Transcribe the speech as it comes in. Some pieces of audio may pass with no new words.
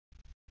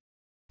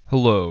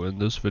Hello, in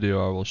this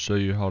video I will show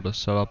you how to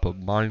set up a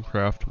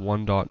Minecraft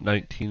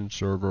 1.19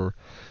 server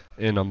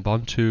in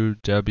Ubuntu,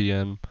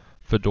 Debian,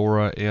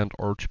 Fedora, and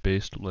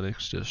Arch-based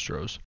Linux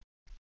distros.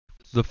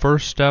 The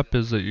first step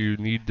is that you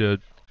need to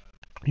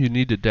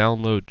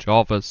download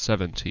Java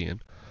 17.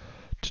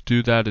 To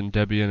do that in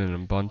Debian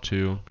and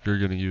Ubuntu, you're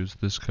going to use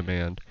this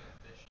command.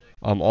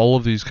 All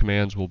of these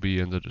commands will be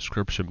in the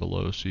description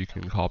below, so you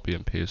can copy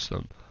and paste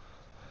them.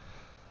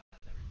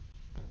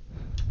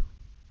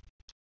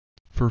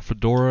 For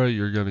Fedora,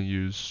 you're going to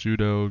use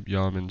sudo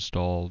yum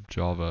install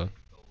Java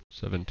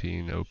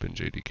 17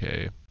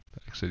 openjdk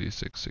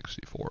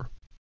x86-64.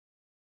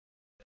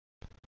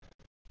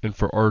 And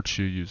for Arch,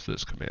 you use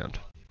this command.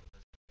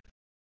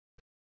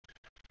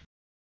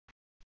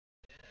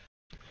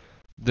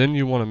 Then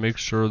you want to make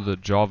sure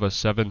that Java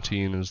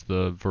 17 is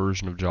the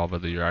version of Java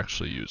that you're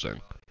actually using.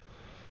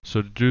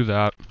 So to do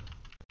that,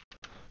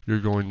 you're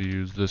going to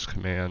use this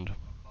command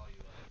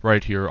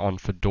right here on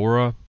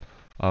Fedora,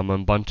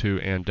 Ubuntu,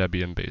 and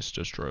Debian-based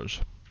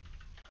distros.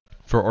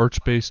 For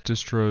Arch-based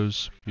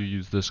distros, you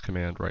use this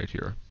command right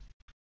here.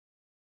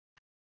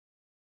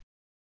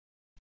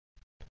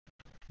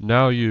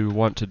 Now you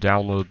want to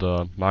download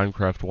the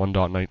Minecraft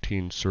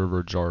 1.19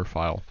 server.jar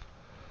file.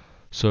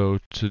 So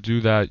to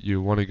do that,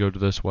 you want to go to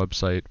this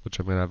website, which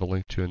I'm going to have a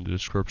link to in the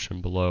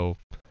description below,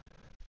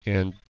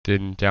 and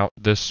then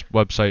this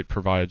website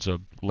provides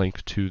a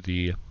link to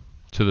the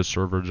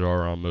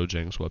server.jar on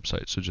Mojang's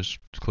website. So just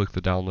click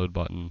the download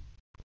button,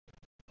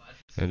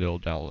 and it'll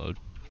download.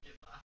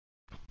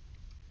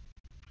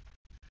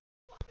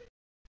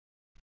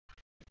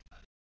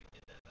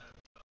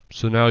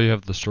 So now you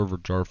have the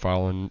server.jar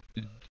file, and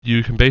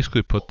you can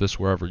basically put this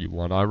wherever you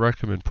want. I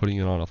recommend putting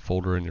it on a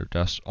folder in your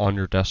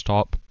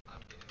desktop.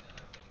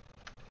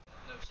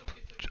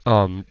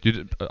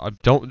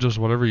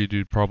 Whatever you do,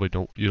 you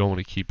don't want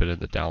to keep it in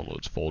the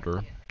downloads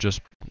folder,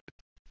 just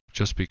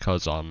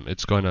because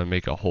it's going to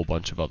make a whole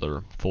bunch of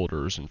other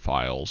folders and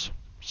files.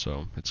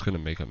 So it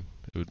would make a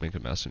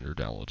mess in your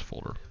downloads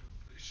folder.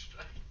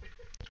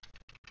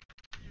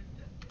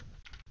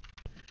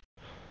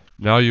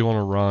 Now you want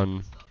to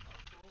run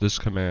this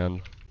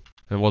command,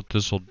 and what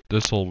this will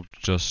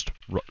just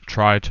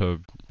try to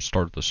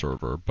start the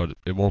server, but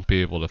it won't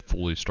be able to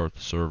fully start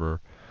the server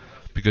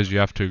because you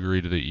have to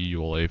agree to the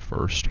EULA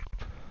first.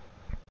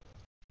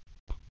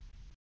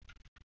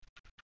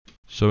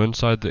 So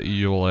inside the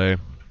EULA,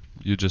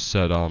 you just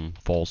set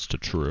false to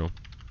true,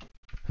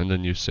 and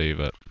then you save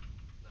it.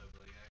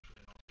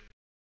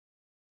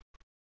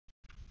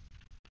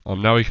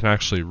 Now we can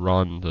actually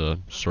run the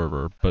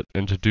server,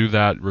 and to do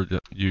that,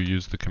 you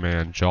use the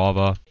command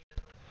java-xms.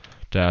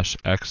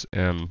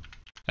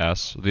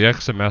 The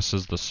XMS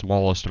is the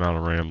smallest amount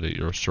of RAM that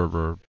your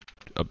server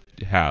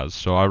has,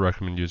 so I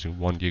recommend using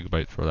 1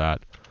 GB for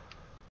that.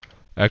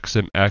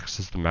 Xmx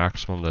is the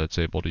maximum that it's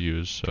able to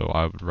use, so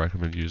I would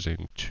recommend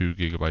using 2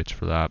 GB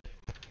for that.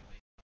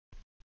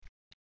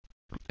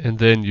 And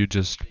then you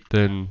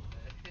 -jar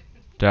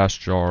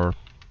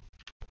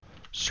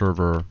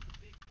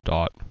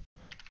server.jar.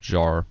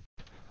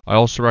 I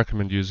also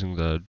recommend using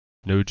the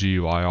no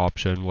GUI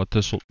option. What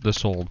this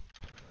will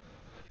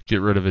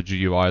get rid of a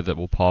GUI that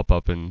will pop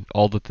up, and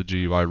all that the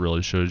GUI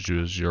really shows you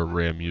is your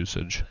RAM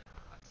usage.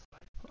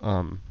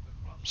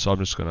 So I'm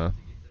just gonna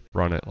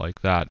run it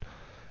like that,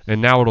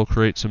 and now it'll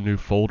create some new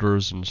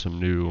folders and some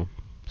new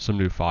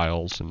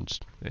files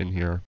in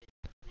here.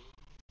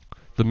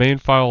 The main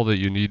file that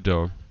you need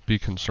to be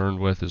concerned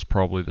with is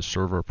probably the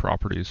server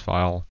properties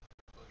file.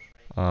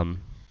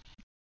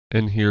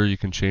 In here you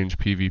can change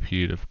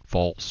PvP to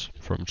false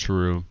from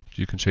true.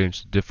 You can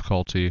change the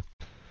difficulty,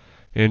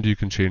 and you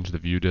can change the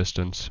view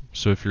distance.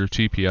 So if your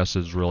TPS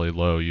is really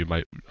low,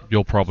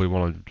 you'll probably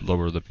want to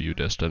lower the view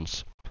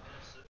distance.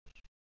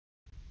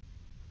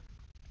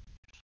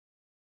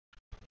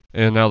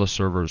 And now the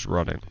server is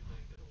running.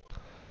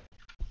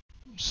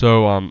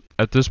 So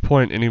at this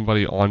point,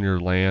 anybody on your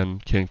LAN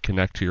can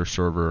connect to your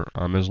server,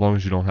 as long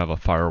as you don't have a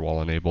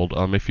firewall enabled.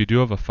 If you do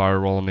have a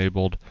firewall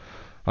enabled,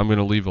 I'm going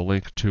to leave a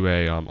link to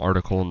a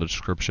article in the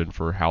description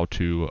for how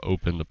to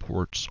open the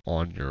ports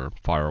on your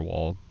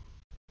firewall.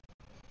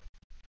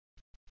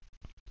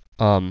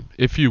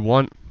 If you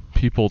want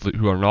people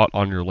who are not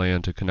on your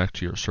LAN to connect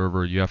to your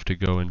server, you have to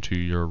go into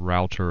your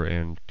router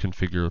and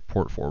configure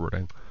port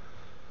forwarding.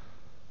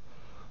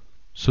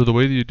 So the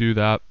way that you do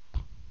that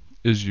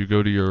is you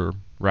go to your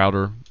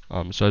router.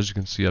 So as you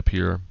can see up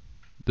here,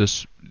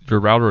 your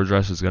router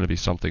address is going to be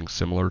something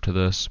similar to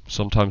this.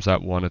 Sometimes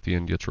that 1 at the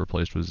end gets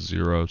replaced with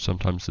 0.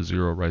 Sometimes the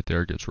 0 right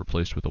there gets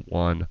replaced with a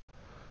 1.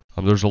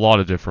 There's a lot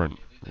of different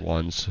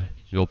ones.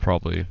 You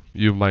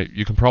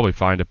can probably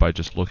find it by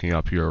just looking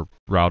up your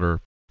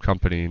router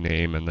company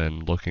name and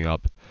then looking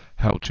up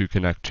how to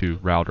connect to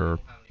router.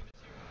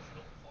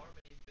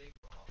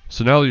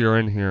 So now that you're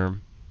in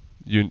here,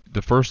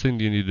 the first thing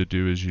you need to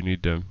do is you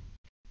need to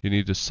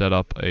set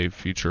up a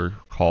feature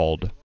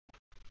called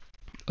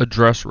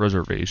address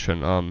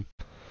reservation.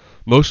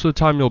 Most of the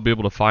time you'll be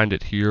able to find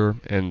it here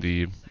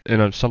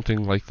in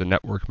something like the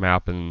network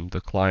map in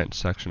the client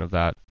section of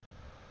that.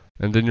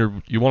 And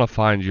then you want to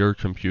find your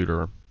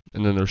computer,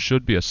 and then there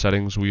should be a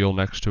settings wheel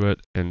next to it,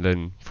 and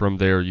then from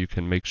there you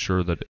can make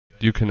sure that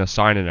you can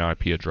assign an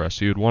IP address.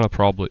 So you would want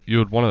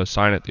to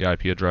assign it the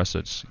IP address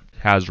it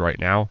has right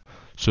now,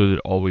 so that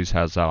it always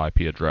has that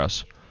IP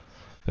address.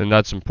 And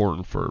that's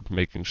important for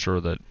making sure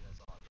that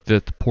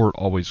the port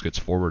always gets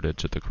forwarded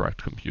to the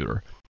correct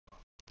computer.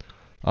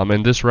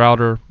 In this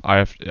router,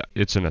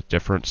 it's in a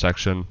different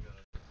section.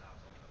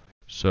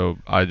 So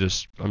I'm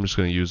just going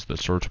to use the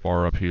search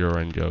bar up here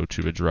and go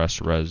to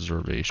address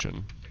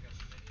reservation.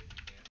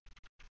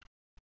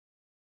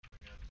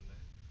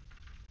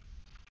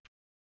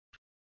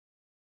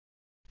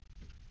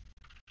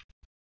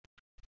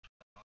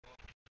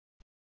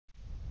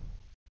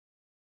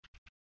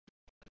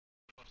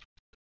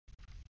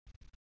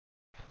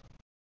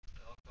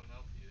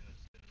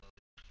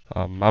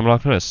 I'm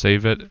not going to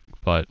save it,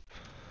 but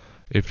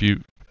if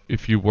you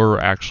were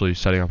actually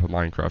setting up a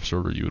Minecraft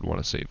server, you would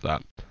want to save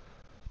that.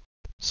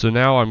 So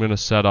now I'm going to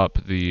set up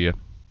the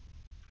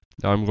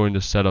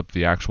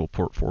actual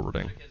port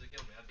forwarding.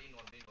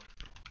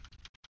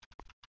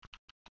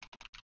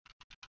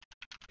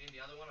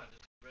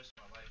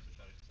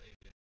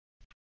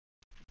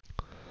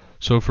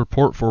 So for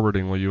port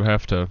forwarding, well, you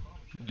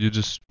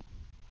just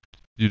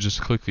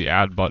click the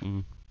add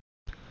button,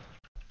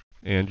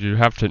 and you'll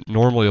have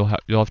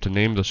to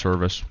name the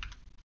service.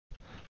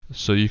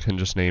 So you can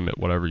just name it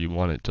whatever you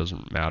want, it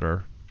doesn't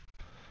matter.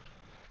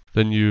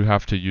 Then you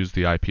have to use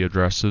the IP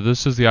address. So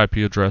this is the IP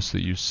address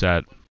that you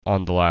set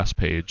on the last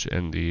page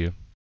in the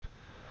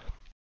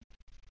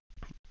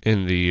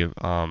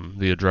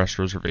address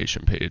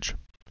reservation page.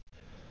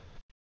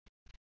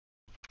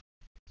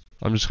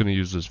 I'm just going to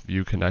use this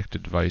view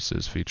connected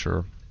devices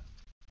feature.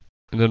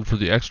 And then for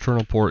the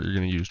external port, you're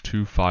going to use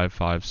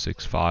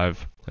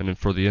 25565, and then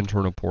for the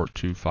internal port,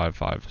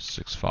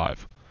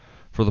 25565.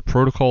 For the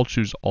protocol,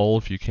 choose all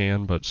if you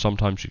can, but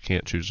sometimes you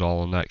can't choose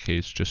all. In that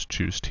case, just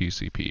choose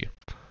TCP.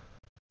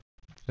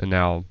 And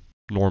now,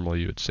 normally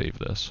you would save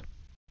this.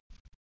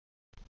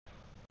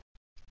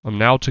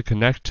 Now to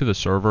connect to the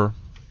server,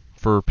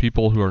 for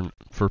people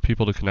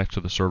to connect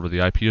to the server,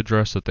 the IP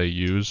address that they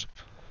use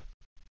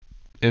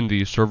in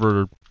the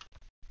server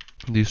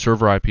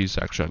IP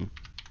section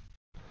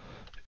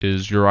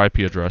is your IP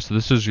address.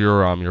 This is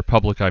your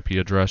public IP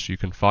address. You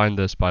can find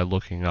this by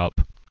looking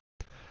up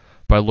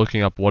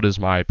what is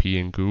my IP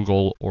in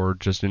Google or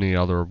just any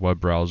other web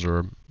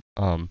browser,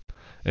 and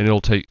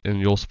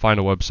you'll find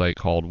a website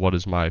called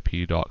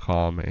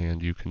whatismyip.com,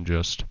 and you can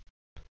just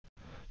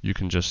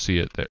see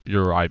it that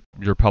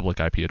your public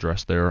IP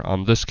address there.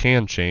 This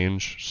can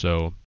change,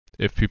 so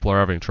if people are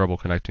having trouble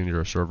connecting to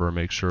your server,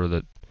 make sure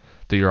that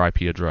your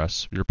IP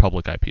address, your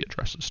public IP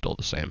address, is still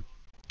the same.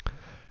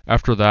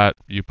 After that,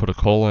 you put a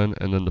colon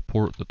and then the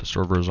port that the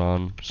server is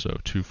on, so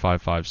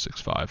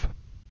 25565.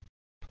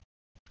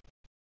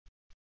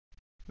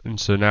 And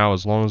so now,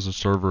 as long as the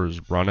server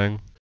is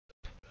running,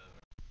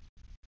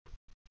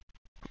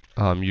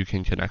 you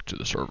can connect to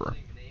the server.